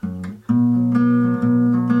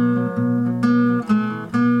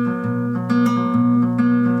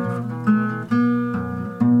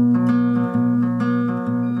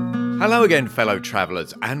Hello again, fellow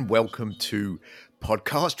travellers, and welcome to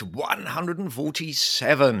podcast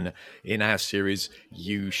 147 in our series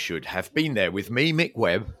You Should Have Been There, with me, Mick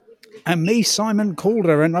Webb. And me, Simon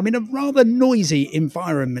Calder, and I'm in a rather noisy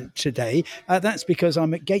environment today. That's because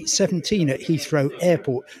I'm at gate 17 at Heathrow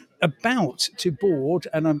Airport, about to board,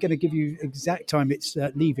 and I'm going to give you exact time it's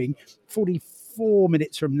leaving, 44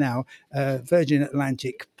 minutes from now, Virgin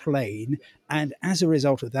Atlantic plane. And as a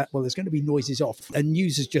result of that, well, there's going to be noises off. And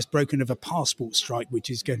news has just broken of a passport strike, which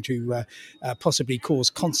is going to possibly cause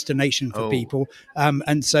consternation for people.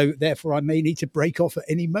 And so, therefore, I may need to break off at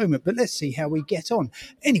any moment. But let's see how we get on.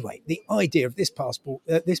 Anyway, the idea of this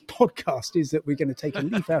podcast is that we're going to take a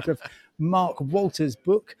leaf out of Mark Walter's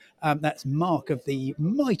book. That's Mark of the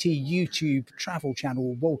mighty YouTube travel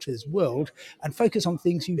channel Walter's World, and focus on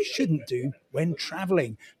things you shouldn't do when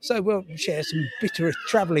traveling. So we'll share some bitter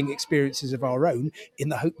traveling experiences of our own in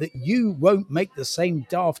the hope that you won't make the same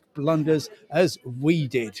daft blunders as we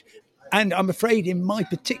did. And I'm afraid in my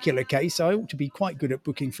particular case, I ought to be quite good at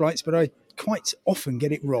booking flights, but I quite often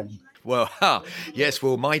get it wrong. Well, yes,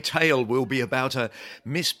 my tale will be about a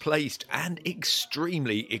misplaced and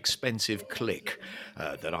extremely expensive click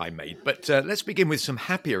that I made. But let's begin with some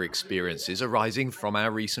happier experiences arising from our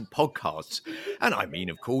recent podcasts. And I mean,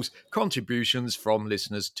 of course, contributions from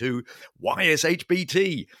listeners to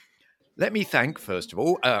YSHBT. Let me thank, first of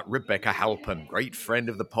all, Rebecca Halpin, great friend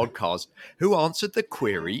of the podcast, who answered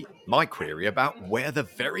my query about where the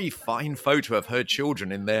very fine photo of her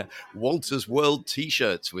children in their Walter's World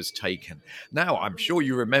t-shirts was taken. Now, I'm sure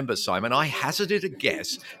you remember, Simon, I hazarded a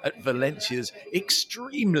guess at Valencia's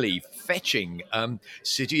extremely fetching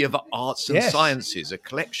City of Arts and Sciences, a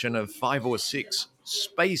collection of 5 or 6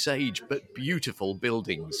 space-age but beautiful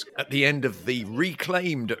buildings at the end of the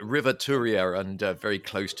reclaimed River Turia and very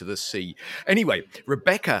close to the sea. Anyway,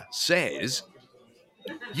 Rebecca says,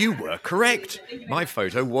 you were correct. My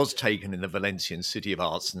photo was taken in the Valencian City of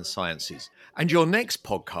Arts and Sciences. And your next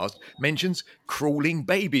podcast mentions crawling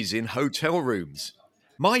babies in hotel rooms.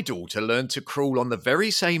 My daughter learned to crawl on the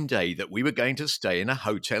very same day that we were going to stay in a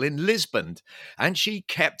hotel in Lisbon, and she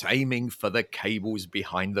kept aiming for the cables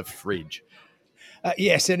behind the fridge.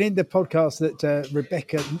 Yes, and in the podcast that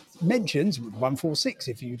Rebecca mentions, 146,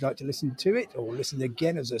 if you'd like to listen to it or listen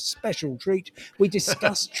again as a special treat, we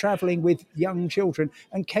discussed travelling with young children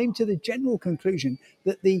and came to the general conclusion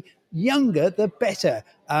that the younger, the better,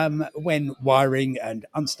 when wiring and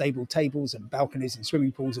unstable tables and balconies and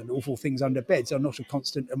swimming pools and awful things under beds are not a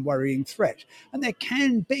constant and worrying threat. And there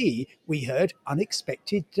can be, we heard,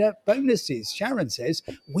 unexpected bonuses. Sharon says,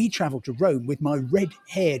 we travelled to Rome with my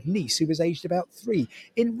red-haired niece who was aged about 3.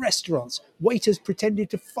 In restaurants, waiters pretended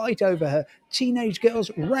to fight over her. Teenage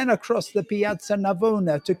girls ran across the Piazza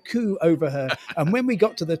Navona to coo over her. And when we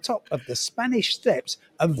got to the top of the Spanish Steps,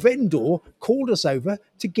 a vendor called us over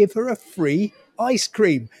to give her a free ice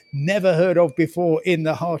cream. Never heard of before in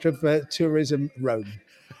the heart of tourism Rome.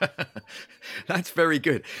 That's very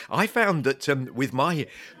good. I found that with my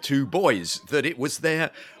 2 boys that it was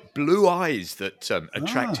their blue eyes that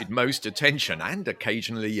attracted most attention, and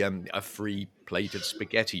occasionally a free plate of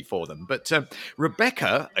spaghetti for them. But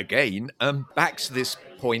Rebecca, again, backs this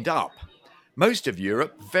point up. Most of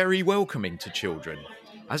Europe very welcoming to children.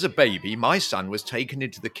 As a baby, my son was taken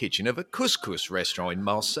into the kitchen of a couscous restaurant in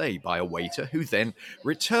Marseille by a waiter who then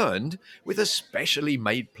returned with a specially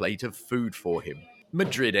made plate of food for him.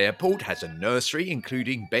 Madrid Airport has a nursery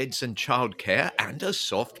including beds and childcare and a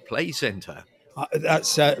soft play centre.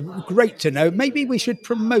 That's great to know. Maybe we should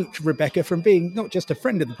promote Rebecca from being not just a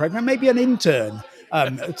friend of the programme, maybe an intern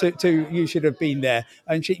to You Should Have Been There.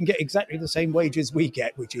 And she can get exactly the same wages we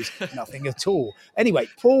get, which is nothing at all. Anyway,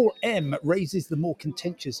 Paul M. raises the more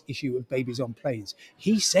contentious issue of babies on planes.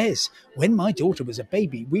 He says, when my daughter was a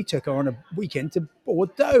baby, we took her on a weekend to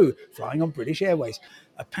Bordeaux, flying on British Airways.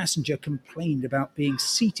 A passenger complained about being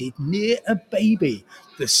seated near a baby.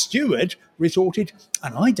 The steward retorted,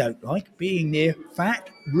 and I don't like being near fat,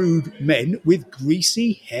 rude men with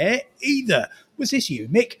greasy hair either. Was this you,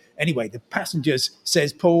 Mick? Anyway, the passengers,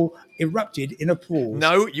 says Paul, erupted in applause.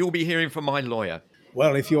 No, you'll be hearing from my lawyer.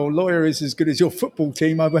 Well, if your lawyer is as good as your football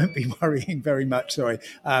team, I won't be worrying very much, sorry.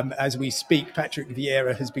 As we speak, Patrick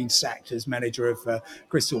Vieira has been sacked as manager of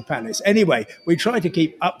Crystal Palace. Anyway, we try to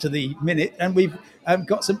keep up to the minute, and we've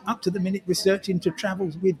got some up-to-the-minute research into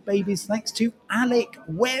travels with babies thanks to Alec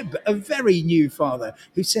Webb, a very new father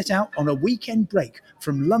who set out on a weekend break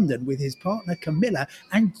from London with his partner Camilla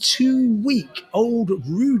and 2-week-old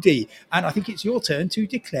Rudy. And I think it's your turn to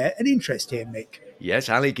declare an interest here, Mick. Yes,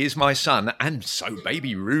 Alec is my son, and so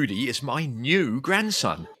baby Rudy is my new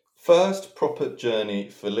grandson. First proper journey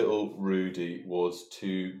for little Rudy was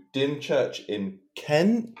to Dymchurch in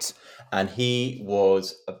Kent, and he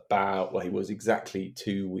was exactly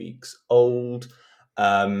 2 weeks old.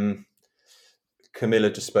 Camilla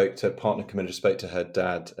just spoke to her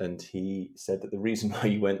dad, and he said that the reason why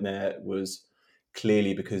you went there was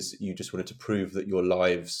clearly because you just wanted to prove that your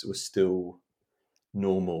lives were still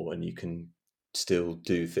normal and you can still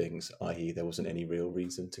do things, i.e. there wasn't any real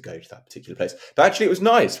reason to go to that particular place. But actually it was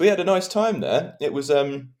nice. We had a nice time there. It's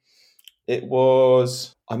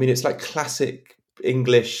like classic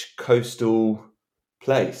English coastal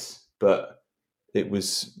place, but there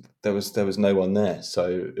was no one there,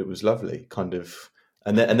 so it was lovely, kind of.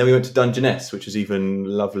 And then we went to Dungeness, which is even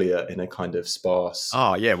lovelier in a kind of sparse.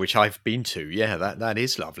 Oh yeah, which I've been to. Yeah, that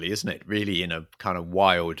is lovely, isn't it? Really, in a kind of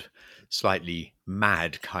wild, slightly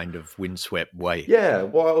mad kind of windswept way. Yeah,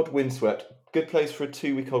 wild, windswept. Good place for a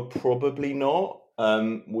 2-week-old, probably not.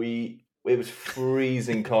 It was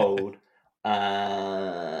freezing cold,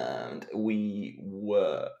 and we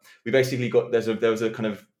basically got there was a kind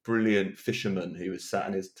of brilliant fisherman who was sat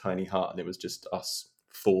in his tiny hut, and it was just us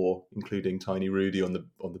four, including tiny Rudy, on the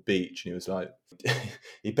beach. And he was like,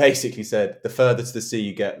 he basically said, the further to the sea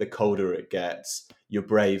you get, the colder it gets. You're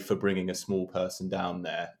brave for bringing a small person down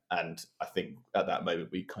there. And I think at that moment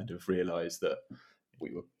we kind of realised that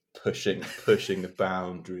we were pushing the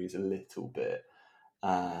boundaries a little bit,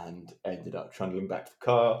 and ended up trundling back to the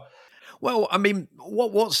car. Well, I mean,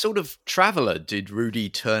 what sort of traveller did Rudy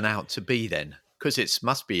turn out to be then? Because it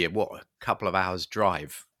must be a couple of hours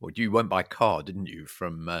drive. Or you went by car, didn't you,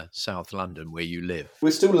 from South London, where you live? We're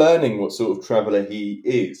still learning what sort of traveller he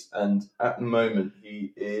is, and at the moment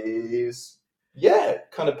he is,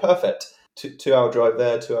 kind of perfect. 2-hour drive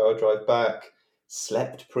there, 2-hour drive back.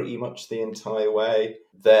 Slept pretty much the entire way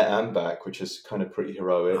there and back, which is kind of pretty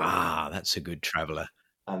heroic. Ah, that's a good traveller.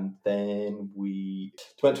 And then we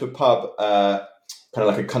went to a pub, kind of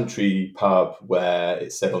like a country pub, where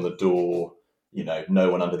it said on the door, no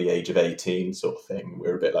one under the age of 18 sort of thing. We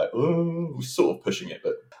were a bit like, oh, we're sort of pushing it,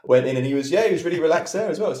 but went in and he was really relaxed there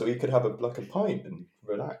as well. So we could have a pint and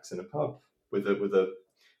relax in a pub with a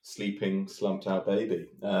sleeping, slumped out baby.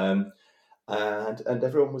 And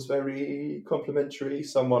everyone was very complimentary.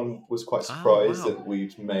 Someone was quite surprised that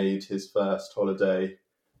we'd made his first holiday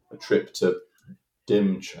a trip to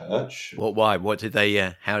Dymchurch. Well, why? What did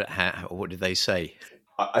they? What did they say?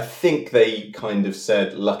 I think they kind of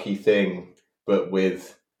said "lucky thing," but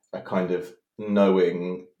with a kind of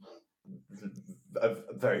knowing,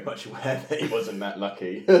 very much aware that he wasn't that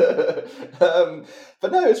lucky.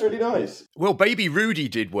 But no, it's really nice. Well, baby Rudy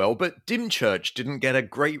did well, but Dymchurch didn't get a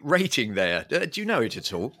great rating there. Do you know it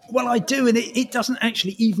at all? Well, I do, and it doesn't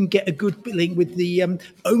actually even get a good billing with the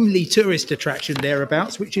only tourist attraction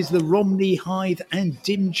thereabouts, which is the Romney, Hythe and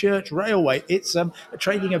Dymchurch Railway. It's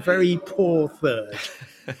trading a very poor third.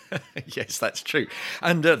 Yes, that's true.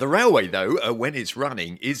 And the railway, though, when it's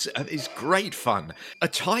running, is great fun. A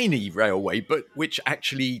tiny railway, but which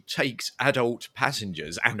actually takes adult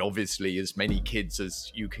passengers and obviously as many kids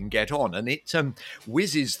as you can get on. And it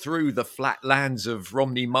whizzes through the flat lands of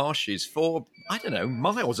Romney Marshes for, I don't know,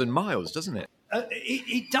 miles and miles, doesn't it?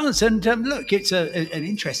 It does, and look, it's an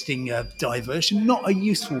interesting diversion, not a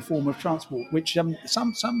useful form of transport, which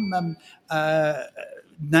some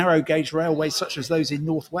narrow gauge railways, such as those in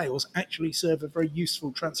North Wales, actually serve a very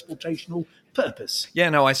useful transportational purpose. Yeah,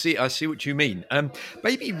 no, I see what you mean.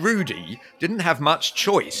 Baby Rudy didn't have much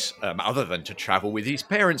choice other than to travel with his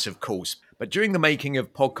parents, of course. But during the making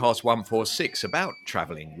of podcast 146 about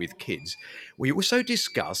travelling with kids, we also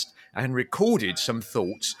discussed and recorded some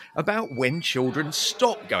thoughts about when children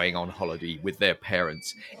stop going on holiday with their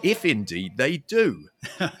parents, if indeed they do.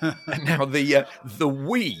 Now, the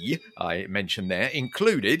we I mentioned there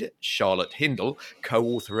included Charlotte Hindle,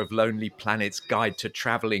 co-author of Lonely Planet's Guide to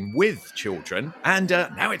Travelling with Children. And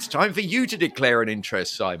now it's time for you to declare an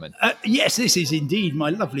interest, Simon. Yes, this is indeed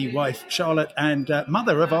my lovely wife, Charlotte, and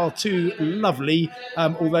mother of our two lovely,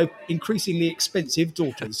 although increasingly expensive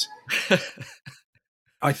daughters.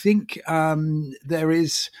 I think there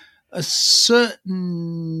is a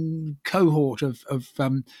certain cohort of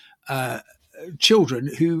children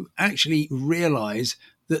who actually realise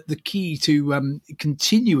that the key to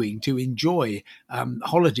continuing to enjoy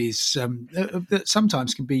holidays that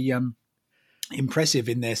sometimes can be impressive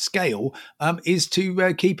in their scale is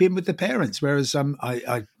to keep in with the parents. Whereas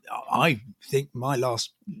I think my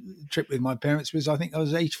last trip with my parents was, I think I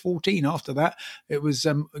was age 14. After that, it was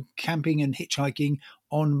camping and hitchhiking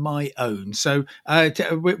on my own. So,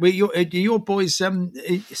 do your boys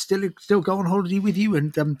still go on holiday with you,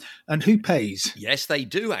 and who pays? Yes, they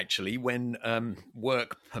do actually. When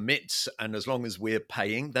work permits, and as long as we're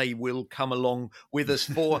paying, they will come along with us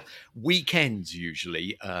for weekends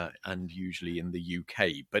usually, and usually in the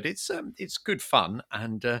UK. But it's good fun,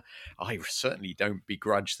 and I certainly don't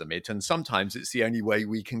begrudge them it. And sometimes it's the only way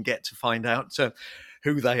we can get to find out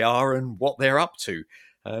who they are and what they're up to.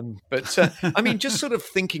 But I mean, just sort of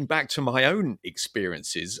thinking back to my own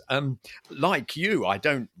experiences, like you, I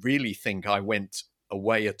don't really think I went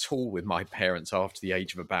away at all with my parents after the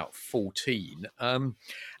age of about 14.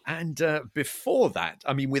 And before that,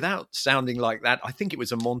 I mean, without sounding like that, I think it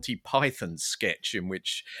was a Monty Python sketch in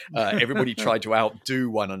which everybody tried to outdo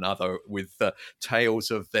one another with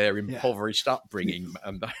tales of their impoverished upbringing,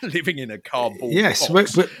 living in a cardboard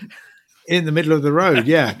box. But in the middle of the road,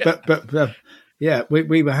 yeah. But yeah,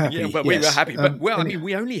 we were happy. Yeah, but we were happy. But I mean,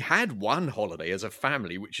 we only had one holiday as a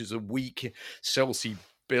family, which is a week Chelsea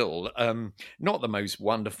Bill, not the most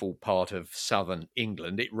wonderful part of southern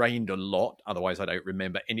England. It rained a lot, otherwise I don't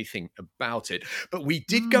remember anything about it. But we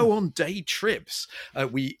did go on day trips.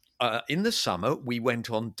 In the summer, we went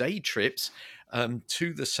on day trips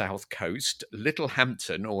to the south coast,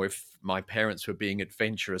 Littlehampton, or if my parents were being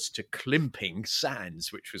adventurous, to Climping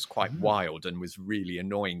Sands, which was quite wild and was really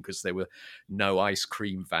annoying because there were no ice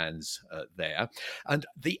cream vans there. And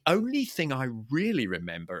the only thing I really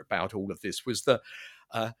remember about all of this was the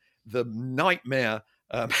nightmare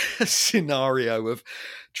scenario of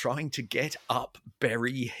trying to get up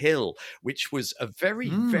Berry Hill, which was a very,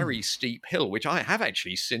 very steep hill, which I have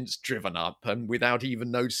actually since driven up and without even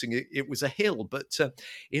noticing it was a hill. But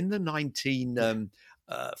in the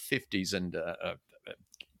 1950s and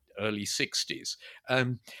early 60s,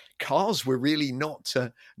 cars were really not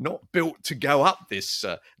built to go up this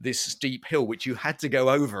steep hill, which you had to go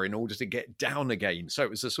over in order to get down again. So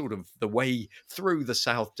it was a sort of the way through the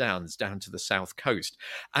South Downs down to the south coast.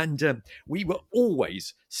 And we were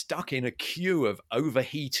always stuck in a queue of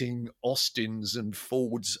overheating Austins and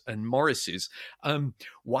Fords and Morrises,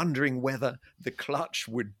 wondering whether the clutch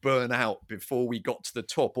would burn out before we got to the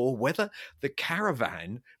top, or whether the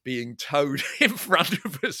caravan being towed in front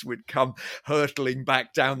of us would come hurtling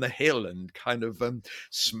back down the hill and kind of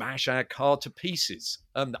smash our car to pieces.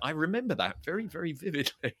 I remember that very, very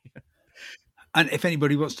vividly. And if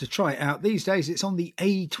anybody wants to try it out these days, it's on the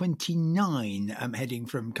A29, heading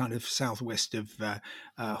from kind of southwest of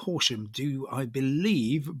Horsham to, I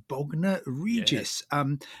believe, Bognor Regis,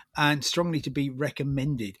 and strongly to be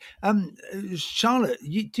recommended. Charlotte,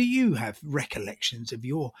 do you have recollections of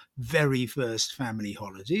your very first family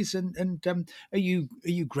holidays? And are you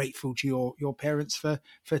grateful to your parents for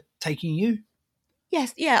taking you?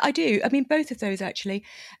 Yes, yeah, I do. I mean, both of those actually.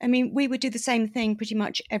 I mean, we would do the same thing pretty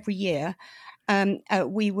much every year.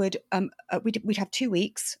 We'd have 2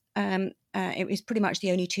 weeks. It was pretty much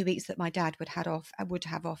the only 2 weeks that my dad would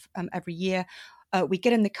have off every year. We'd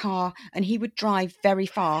get in the car and he would drive very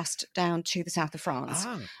fast down to the south of France.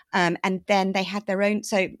 And then they had their own,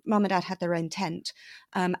 so mum and dad had their own tent.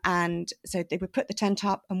 And so they would put the tent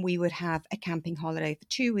up and we would have a camping holiday for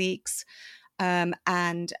 2 weeks. My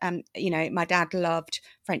dad loved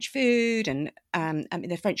French food and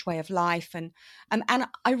the French way of life, and I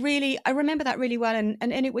remember that really well,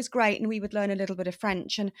 and it was great, and we would learn a little bit of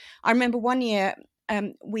French. And I remember one year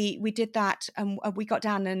we did that, and we got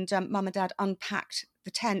down, and mum and dad unpacked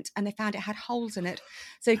the tent, and they found it had holes in it.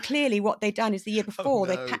 So clearly, what they'd done is the year before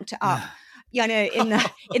they packed it up,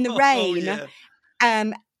 in the rain.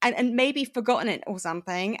 And maybe forgotten it or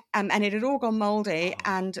something, and it had all gone mouldy.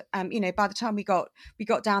 And by the time we got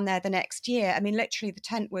down there the next year, I mean, literally the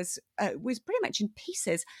tent was pretty much in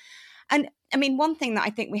pieces. And I mean, one thing that I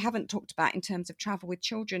think we haven't talked about in terms of travel with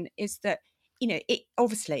children is that it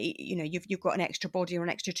obviously you've got an extra body or an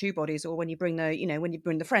extra two bodies, or when you bring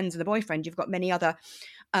the friends and the boyfriend, you've got many other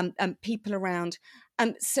people around.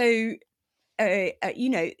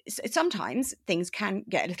 Sometimes things can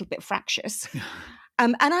get a little bit fractious.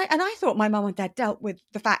 And I thought my mum and dad dealt with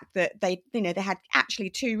the fact that they had actually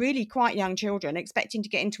two really quite young children expecting to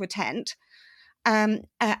get into a tent, and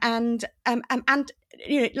no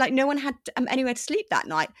one had anywhere to sleep that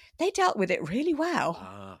night. They dealt with it really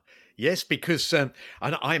well. Yes, because and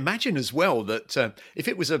I imagine as well that if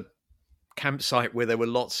it was a campsite where there were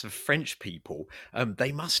lots of French people,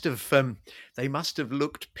 they must have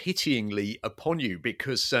looked pityingly upon you,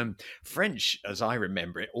 because French, as I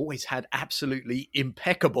remember it, always had absolutely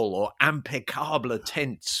impeccable or impeccable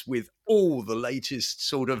tents with all the latest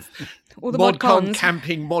sort of All the mod cons.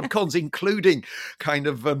 camping mod cons, including kind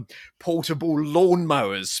of portable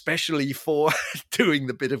lawnmowers, specially for doing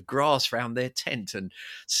the bit of grass around their tent and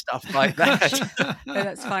stuff like that. Oh,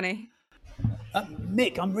 that's funny.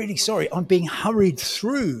 Mick, I'm really sorry. I'm being hurried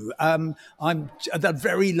through. I'm the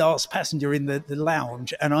very last passenger in the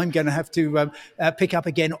lounge, and I'm going to have to pick up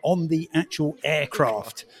again on the actual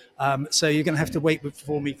aircraft. So you're going to have to wait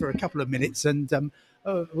for me for a couple of minutes, and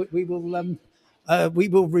we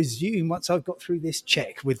will resume once I've got through this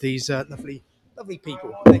check with these lovely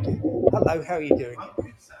people. Thank you. Hello, how are you doing?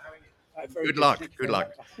 Good luck. Good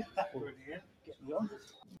luck.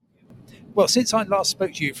 Well, since I last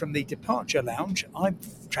spoke to you from the departure lounge,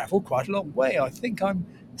 I've travelled quite a long way. I think I'm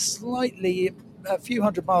slightly a few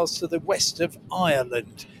hundred miles to the west of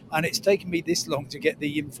Ireland, and it's taken me this long to get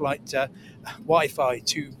the in-flight Wi-Fi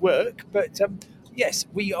to work. But yes,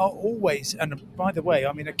 we are always, and by the way,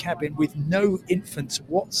 I'm in a cabin with no infants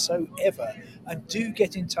whatsoever. And do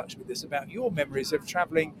get in touch with us about your memories of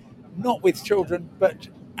travelling, not with children, but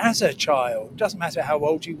as a child. Doesn't matter how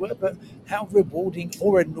old you were, but how rewarding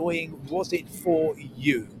or annoying was it for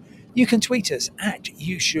you? You can tweet us at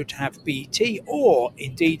YouShouldHaveBT, or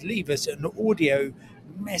indeed leave us an audio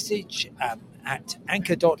message at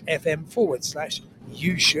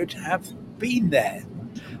anchor.fm/YouShouldHaveBeenThere.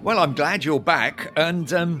 Well, I'm glad you're back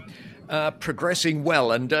and progressing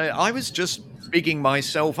well. And I was just bigging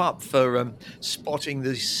myself up for spotting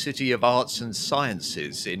the City of Arts and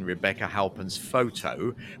Sciences in Rebecca Halpin's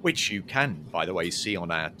photo, which you can, by the way, see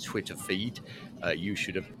on our Twitter feed. You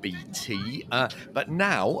should have BT. But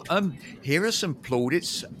now, here are some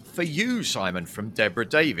plaudits for you, Simon, from Debra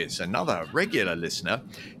Davis, another regular listener,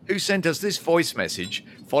 who sent us this voice message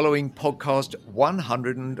following podcast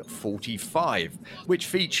 145, which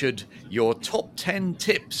featured your top 10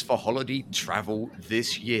 tips for holiday travel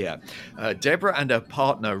this year. Debra and her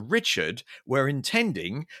partner Richard were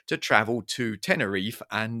intending to travel to Tenerife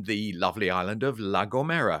and the lovely island of La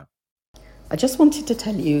Gomera. I just wanted to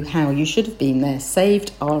tell you how You Should Have Been There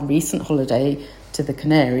saved our recent holiday to the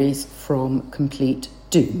Canaries from complete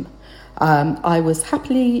doom. I was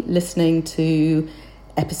happily listening to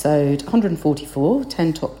episode 144,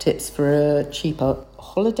 10 top tips for a cheaper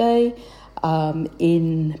holiday,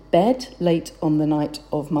 in bed late on the night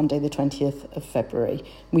of Monday the 20th of February.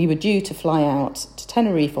 We were due to fly out to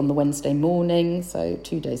Tenerife on the Wednesday morning, so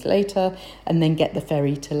 2 days later, and then get the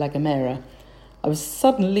ferry to La Gomera. I was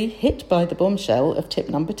suddenly hit by the bombshell of tip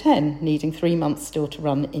number 10, needing 3 months still to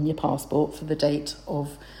run in your passport for the date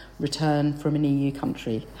of return from an EU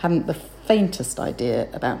country. Hadn't the faintest idea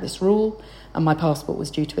about this rule, and my passport was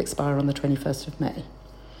due to expire on the 21st of May.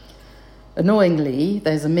 Annoyingly,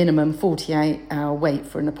 there's a minimum 48-hour wait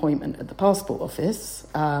for an appointment at the passport office,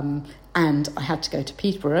 and I had to go to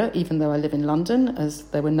Peterborough, even though I live in London, as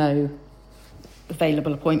there were no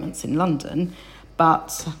available appointments in London.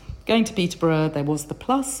 But going to Peterborough, there was the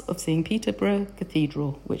plus of seeing Peterborough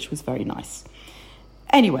Cathedral, which was very nice.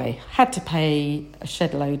 Anyway, had to pay a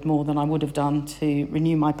shed load more than I would have done to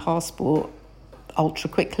renew my passport ultra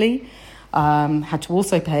quickly. Had to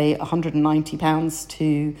also pay £190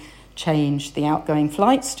 to change the outgoing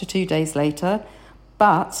flights to 2 days later.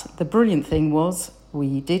 But the brilliant thing was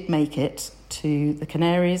we did make it to the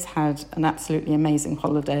Canaries, had an absolutely amazing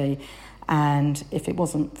holiday. And if it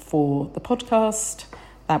wasn't for the podcast,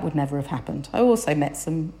 that would never have happened. I also met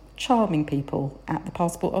some charming people at the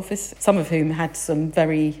passport office, some of whom had some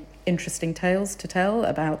very interesting tales to tell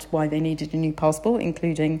about why they needed a new passport,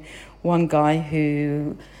 including one guy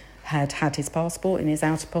who had his passport in his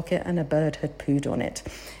outer pocket and a bird had pooed on it.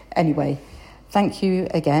 Anyway, thank you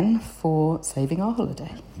again for saving our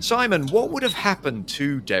holiday. Simon, what would have happened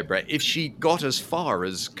to Debra if she got as far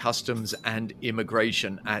as customs and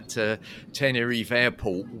immigration at Tenerife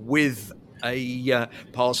Airport with a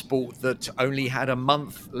passport that only had a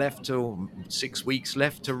month left or 6 weeks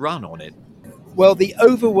left to run on it? Well, the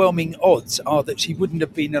overwhelming odds are that she wouldn't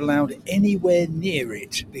have been allowed anywhere near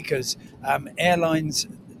it, because airlines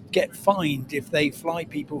get fined if they fly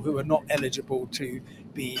people who are not eligible to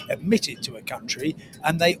be admitted to a country,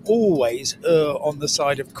 and they always err on the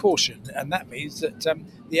side of caution. And that means that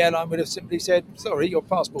the airline would have simply said, sorry, your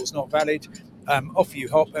passport's not valid, off you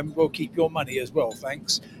hop, and we'll keep your money as well,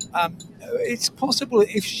 thanks. It's possible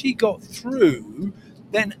if she got through,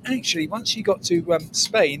 then actually once she got to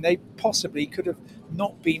Spain, they possibly could have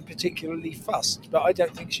not been particularly fussed, but I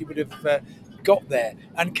don't think she would have got there.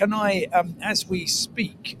 And can I, as we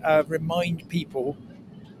speak, remind people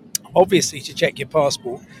obviously to check your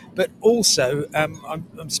passport, but also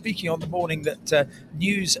I'm speaking on the morning that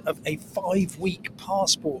news of a 5-week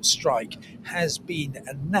passport strike has been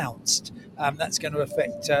announced. That's going to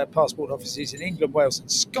affect passport offices in England, Wales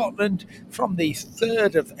and Scotland from the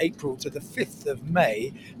 3rd of April to the 5th of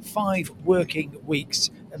May. 5 working weeks.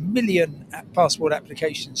 1 million passport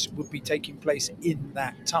applications would be taking place in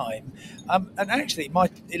that time. And actually, my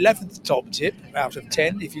 11th top tip out of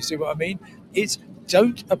 10, if you see what I mean, is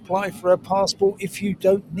don't apply for a passport if you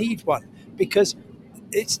don't need one, because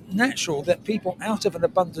it's natural that people, out of an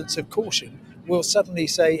abundance of caution, will suddenly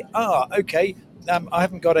say, okay, I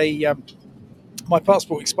haven't got my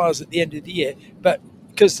passport expires at the end of the year, but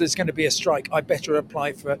because there's going to be a strike, I better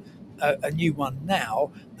apply for a new one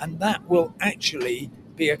now. And that will actually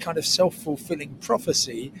be a kind of self-fulfilling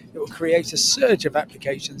prophecy. It will create a surge of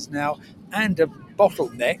applications now and a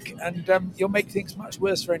bottleneck, and you'll make things much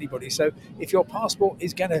worse for anybody. So if your passport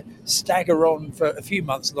is going to stagger on for a few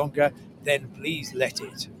months longer, then please let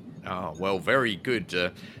it. Well, very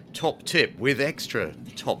good top tip with extra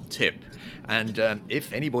top tip. And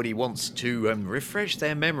if anybody wants to refresh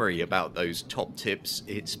their memory about those top tips,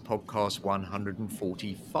 it's podcast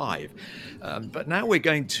 145. But now we're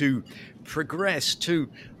going to progress to,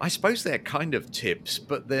 I suppose they're kind of tips,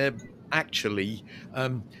 but they're actually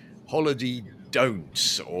holiday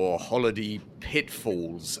don'ts or holiday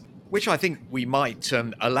pitfalls, which I think we might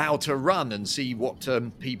allow to run and see what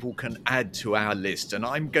people can add to our list. And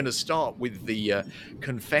I'm going to start with the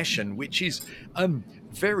confession, which is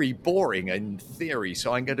very boring in theory,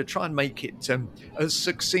 so I'm going to try and make it as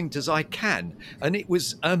succinct as I can. And it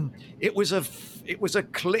was a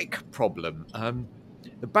click problem.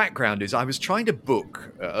 The background is I was trying to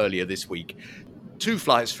book earlier this week 2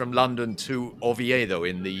 flights from London to Oviedo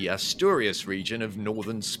in the Asturias region of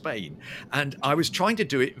northern Spain. And I was trying to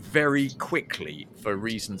do it very quickly for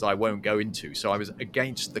reasons I won't go into. So I was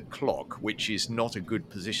against the clock, which is not a good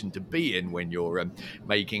position to be in when you're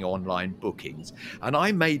making online bookings. And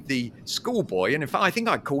I made the schoolboy, and in fact, I think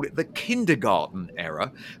I called it the kindergarten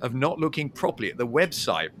error of not looking properly at the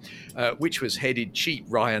website, which was headed Cheap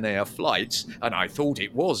Ryanair Flights. And I thought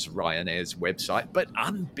it was Ryanair's website, but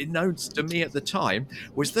unbeknownst to me at the time,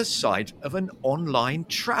 was the site of an online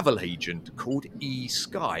travel agent called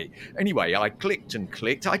eSky. Anyway, I clicked and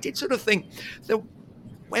clicked. I did sort of think the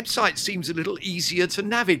website seems a little easier to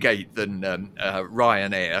navigate than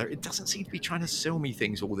Ryanair. It doesn't seem to be trying to sell me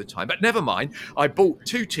things all the time. But never mind. I bought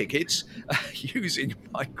 2 tickets using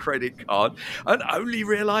my credit card and only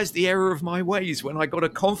realized the error of my ways when I got a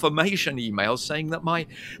confirmation email saying that my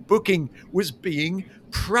booking was being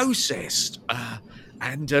processed.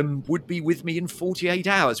 And would be with me in 48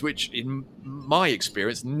 hours, which in my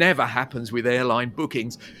experience never happens with airline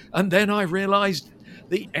bookings. And then I realised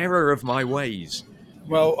the error of my ways.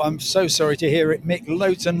 Well, I'm so sorry to hear it, Mick.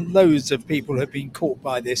 Loads and loads of people have been caught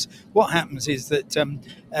by this. What happens is that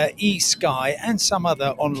eSky and some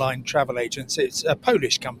other online travel agents, it's a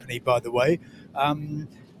Polish company, by the way,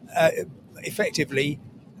 effectively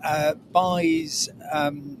buys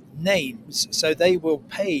names. So they will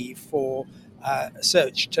pay for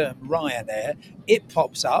search term Ryanair. It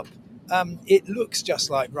pops up. It looks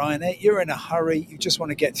just like Ryanair. You're in a hurry. You just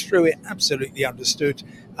want to get through it. Absolutely understood.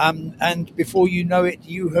 And before you know it,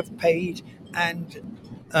 you have paid, and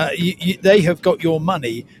they have got your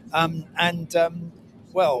money.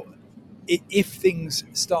 Well, if things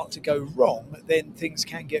start to go wrong, then things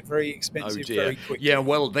can get very expensive very quickly. Yeah,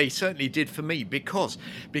 well, they certainly did for me because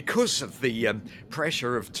of the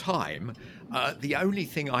pressure of time. The only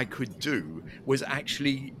thing I could do was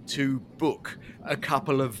actually to book a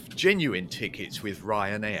couple of genuine tickets with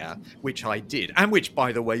Ryanair, which I did, and which,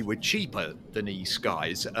 by the way, were cheaper than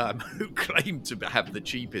eSky's, who claimed to have the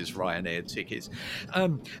cheapest Ryanair tickets,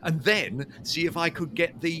 and then see if I could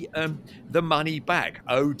get the money back.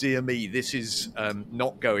 Oh dear me, this is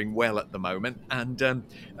not going well at the moment, and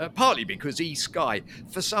partly because eSky,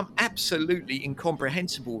 for some absolutely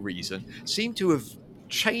incomprehensible reason, seemed to have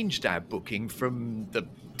changed our booking from the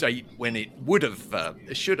date when it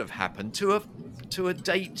should have happened to a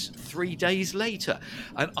date 3 days later,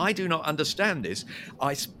 and I do not understand this.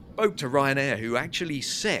 I spoke to Ryanair, who actually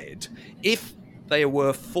said if there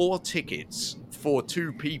were 4 tickets for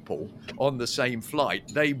 2 people on the same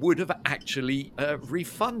flight, they would have actually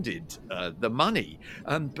refunded the money.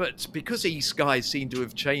 But because eSky seem to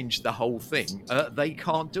have changed the whole thing, they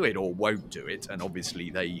can't do it or won't do it. And obviously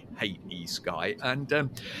they hate eSky. And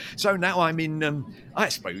so now I'm in, I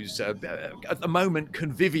suppose, at the moment,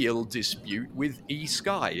 convivial dispute with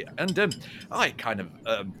eSky. And I kind of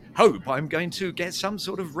hope I'm going to get some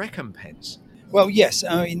sort of recompense. Well, yes.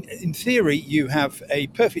 I mean, in theory, you have a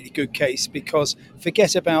perfectly good case because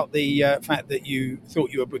forget about the fact that you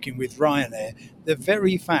thought you were booking with Ryanair. The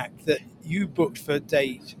very fact that you booked for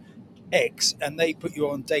date X and they put you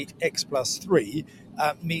on date X plus 3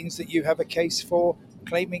 means that you have a case for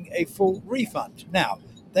claiming a full refund. Now,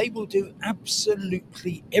 they will do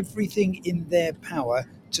absolutely everything in their power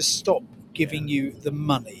to stop giving you the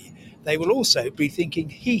money. They will also be thinking,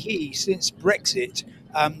 since Brexit,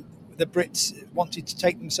 the Brits wanted to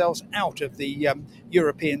take themselves out of the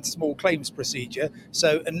European small claims procedure.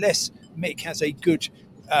 So unless Mick has a good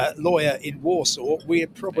lawyer in Warsaw, we're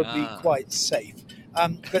probably quite safe.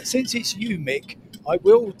 But since it's you, Mick, I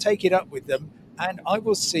will take it up with them and I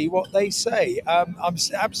will see what they say. I'm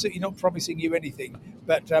absolutely not promising you anything,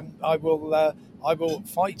 but I will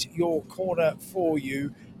fight your corner for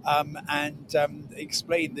you and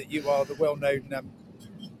explain that you are the well-known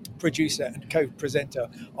producer and co-presenter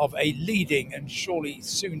of a leading and surely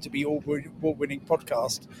soon to be award-winning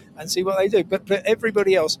podcast, and see what they do. But for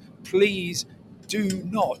everybody else, please do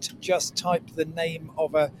not just type the name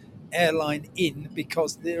of a airline in,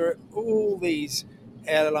 because there are all these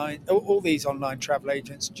online travel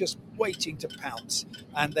agents just waiting to pounce,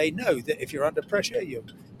 and they know that if you're under pressure, you're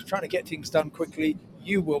trying to get things done quickly,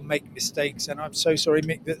 you will make mistakes. And I'm so sorry,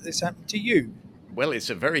 Mick, that this happened to you. Well, it's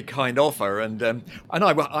a very kind offer, and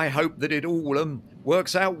I hope that it all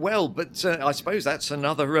works out well. But I suppose that's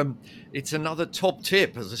another it's another top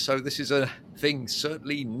tip. So this is a thing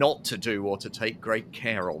certainly not to do or to take great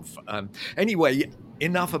care of. Anyway,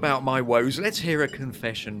 enough about my woes. Let's hear a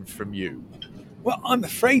confession from you. Well, I'm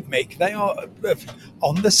afraid, Mick, they are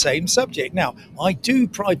on the same subject. Now, I do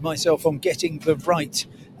pride myself on getting the right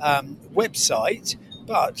website,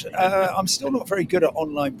 but I'm still not very good at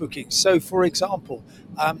online bookings. So, for example,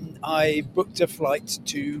 I booked a flight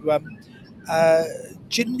to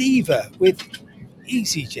Geneva with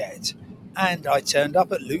EasyJet, and I turned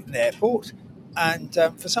up at Luton Airport, and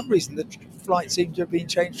for some reason the flight seemed to have been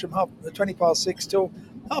changed from 20 past 6 till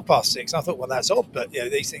 6:30. I thought, well, that's odd, but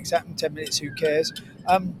these things happen. 10 minutes, who cares?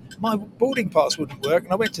 My boarding pass wouldn't work,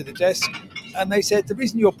 and I went to the desk, and they said the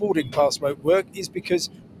reason your boarding pass won't work is because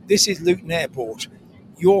this is Luton Airport.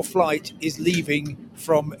 Your flight is leaving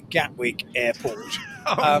from Gatwick Airport.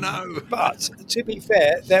 No. But to be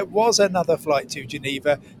fair, there was another flight to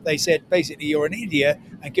Geneva. They said, basically, you're in India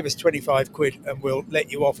and give us 25 quid and we'll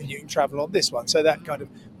let you off and you can travel on this one. So that kind of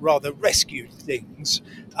rather rescued things.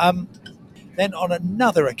 Then on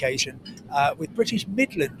another occasion, with British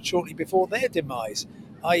Midland, shortly before their demise,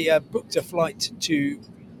 I booked a flight to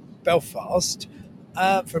Belfast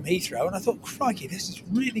from Heathrow, and I thought, crikey, this is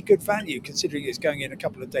really good value considering it's going in a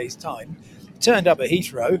couple of days' time. Turned up at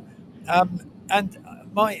Heathrow, and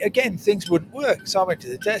things wouldn't work. So I went to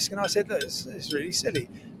the desk and I said, look, this is really silly.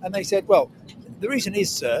 And they said, well, the reason is,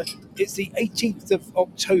 sir, it's the 18th of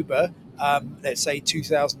October, let's say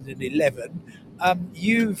 2011.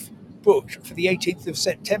 You've booked for the 18th of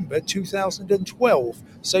September 2012,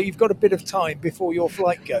 so you've got a bit of time before your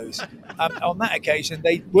flight goes. On that occasion,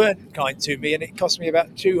 they weren't kind to me, and it cost me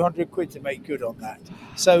about 200 quid to make good on that.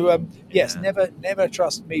 So yes, never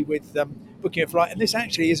trust me with booking a flight. And this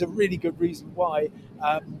actually is a really good reason why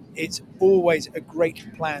it's always a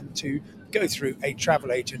great plan to go through a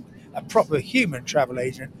travel agent, a proper human travel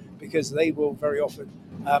agent, because they will very often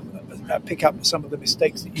pick up some of the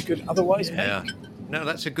mistakes that you could otherwise make. No,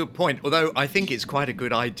 that's a good point. Although I think it's quite a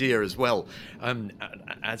good idea as well,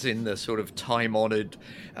 as in the sort of time-honoured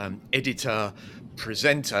editor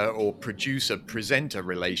presenter or producer presenter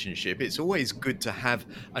relationship. It's always good to have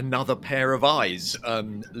another pair of eyes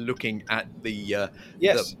looking at the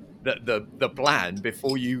plan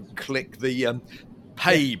before you click the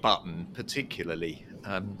pay button, particularly.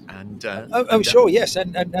 Sure, yes,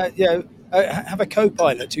 and have a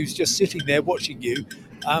co-pilot who's just sitting there watching you.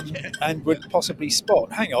 And would possibly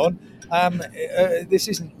spot, hang on, this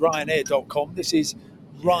isn't Ryanair.com, this is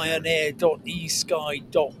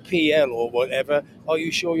Ryanair.esky.pl or whatever. Are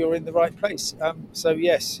you sure you're in the right place? So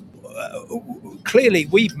yes, clearly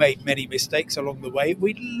we've made many mistakes along the way.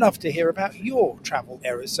 We'd love to hear about your travel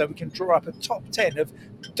errors so we can draw up a top 10 of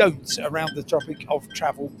don'ts around the topic of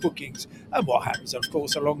travel bookings and what happens, of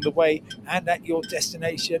course, along the way and at your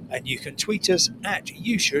destination. And you can tweet us at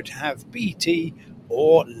YouShouldHaveBT,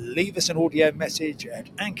 or leave us an audio message at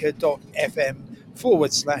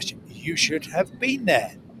anchor.fm/you should have been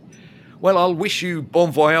there. Well, I'll wish you bon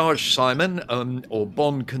voyage, Simon, or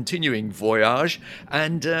bon continuing voyage.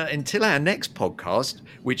 And until our next podcast,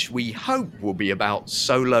 which we hope will be about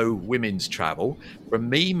solo women's travel, from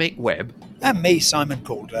me, Mick Webb. And me, Simon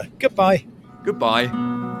Calder. Goodbye.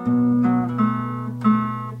 Goodbye.